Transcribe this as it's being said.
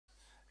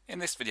In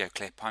this video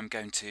clip I'm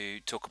going to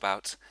talk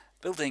about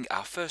building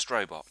our first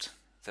robot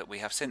that we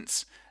have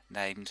since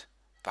named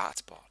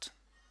BatBot.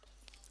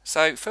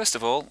 So first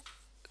of all,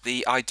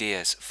 the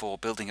ideas for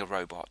building a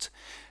robot.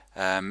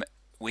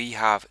 We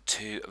have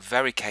two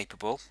very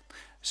capable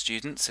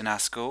students in our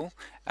school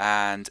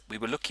and we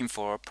were looking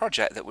for a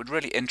project that would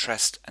really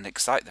interest and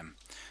excite them.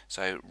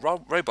 So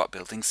robot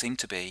building seemed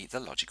to be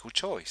the logical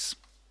choice.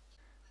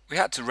 We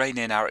had to rein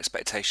in our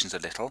expectations a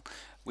little.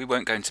 We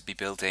weren't going to be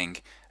building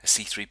a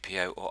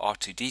C-3PO or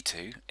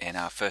R2-D2 in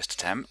our first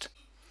attempt.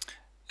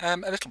 A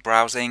little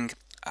browsing,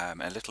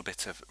 a little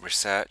bit of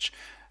research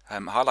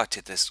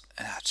highlighted there's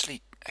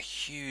actually a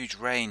huge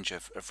range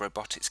of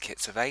robotics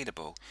kits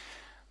available.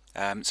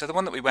 So the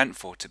one that we went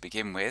for to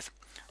begin with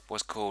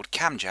was called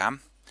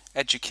CamJam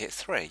EduKit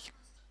 3.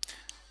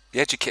 The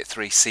EduKit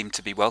 3 seemed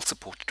to be well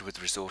supported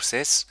with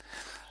resources,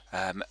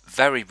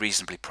 very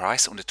reasonably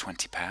priced, under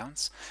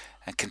 £20,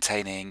 and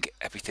containing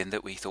everything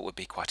that we thought would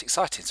be quite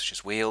exciting, such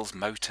as wheels,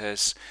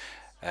 motors,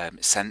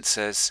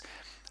 sensors,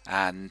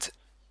 and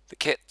the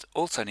kit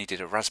also needed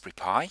a Raspberry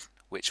Pi,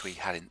 which we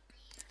had in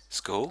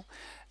school,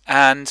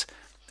 and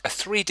a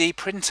 3D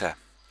printer,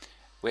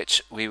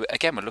 which we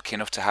again were lucky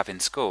enough to have in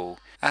school.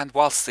 And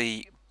whilst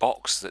the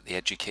box that the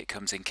EduKit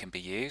comes in can be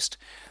used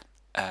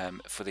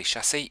for the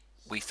chassis,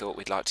 we thought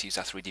we'd like to use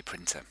our 3D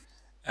printer.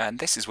 And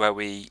this is where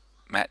we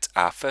met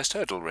our first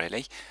hurdle,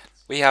 really.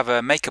 We have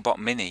a MakerBot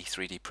Mini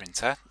 3D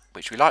printer,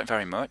 which we like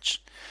very much.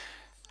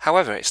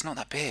 However, it's not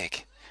that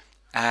big,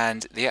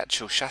 and the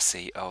actual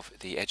chassis of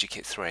the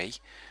EduKit 3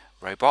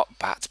 robot,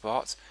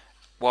 BatBot,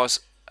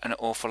 was an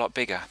awful lot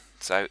bigger.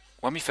 So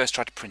when we first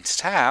tried to print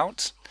it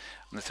out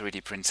on the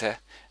 3D printer,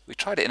 we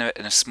tried it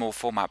in a small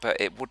format,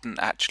 but it wouldn't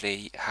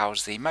actually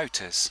house the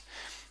motors.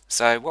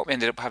 So what we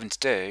ended up having to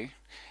do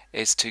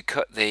is to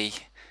cut the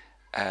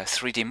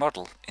 3D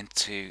model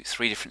into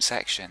 3 different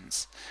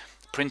sections,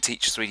 print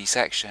each 3D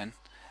section,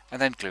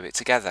 and then glue it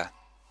together.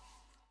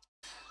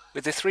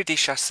 With the 3D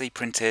chassis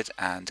printed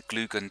and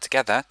glue gunned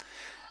together,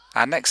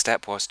 our next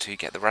step was to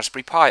get the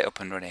Raspberry Pi up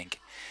and running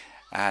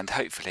and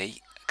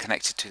hopefully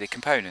connected to the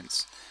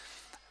components.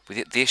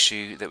 The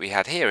issue that we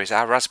had here is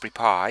our Raspberry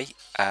Pi,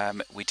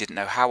 we didn't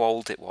know how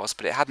old it was,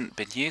 but it hadn't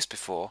been used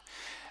before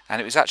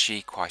and it was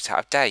actually quite out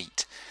of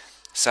date.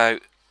 So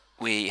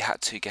we had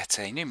to get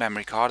a new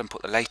memory card and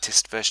put the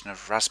latest version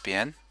of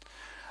Raspbian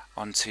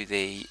onto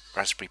the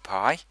Raspberry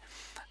Pi.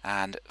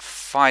 And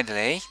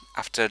finally,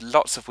 after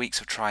lots of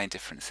weeks of trying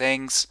different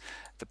things,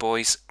 the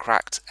boys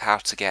cracked how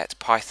to get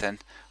Python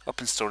up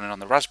and installing on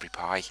the Raspberry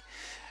Pi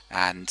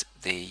and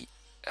the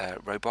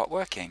robot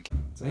working.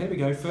 So here we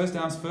go, first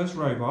down's first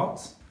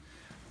robot.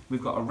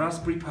 We've got a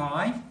Raspberry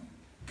Pi.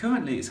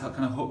 Currently it's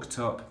kind of hooked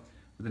up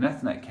with an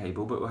Ethernet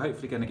cable, but we're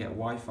hopefully going to get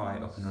Wi-Fi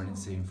up and running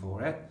soon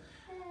for it.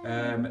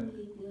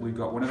 We've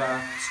got one of our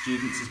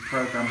students has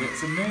programmed it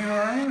to move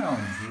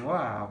around.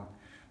 Wow!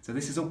 So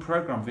this is all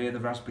programmed via the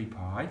Raspberry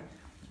Pi.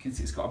 You can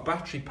see it's got a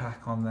battery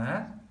pack on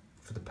there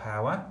for the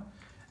power,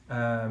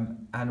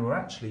 and we're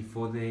actually,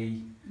 for the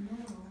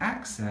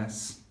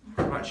access,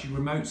 we're actually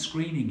remote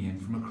screening in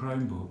from a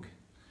Chromebook,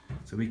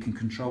 so we can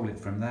control it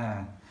from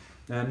there.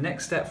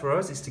 Next step for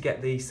us is to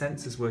get the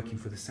sensors working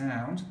for the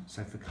sound.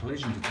 So for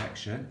collision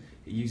detection,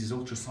 it uses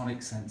ultrasonic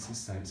sensors,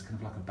 so it's kind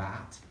of like a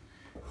bat.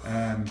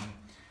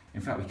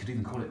 In fact, we could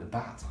even call it the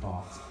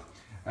BatBot.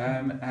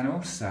 And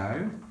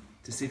also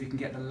to see if we can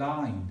get the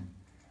line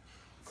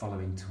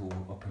following tool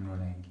up and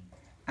running.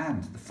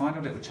 And the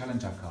final little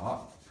challenge I've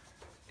got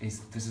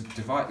is there's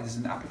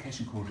an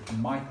application called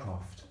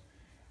Mycroft,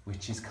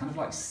 which is kind of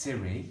like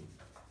Siri,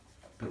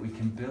 but we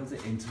can build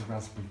it into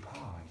Raspberry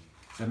Pi.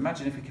 So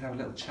imagine if we could have a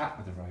little chat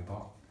with the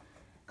robot.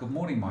 Good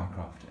morning,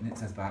 Mycroft, and it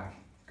says back,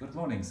 good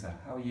morning, sir,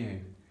 how are you?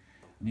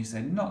 And you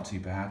say, not too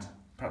bad,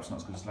 perhaps not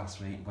as good as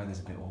last week, weather's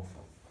a bit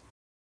awful.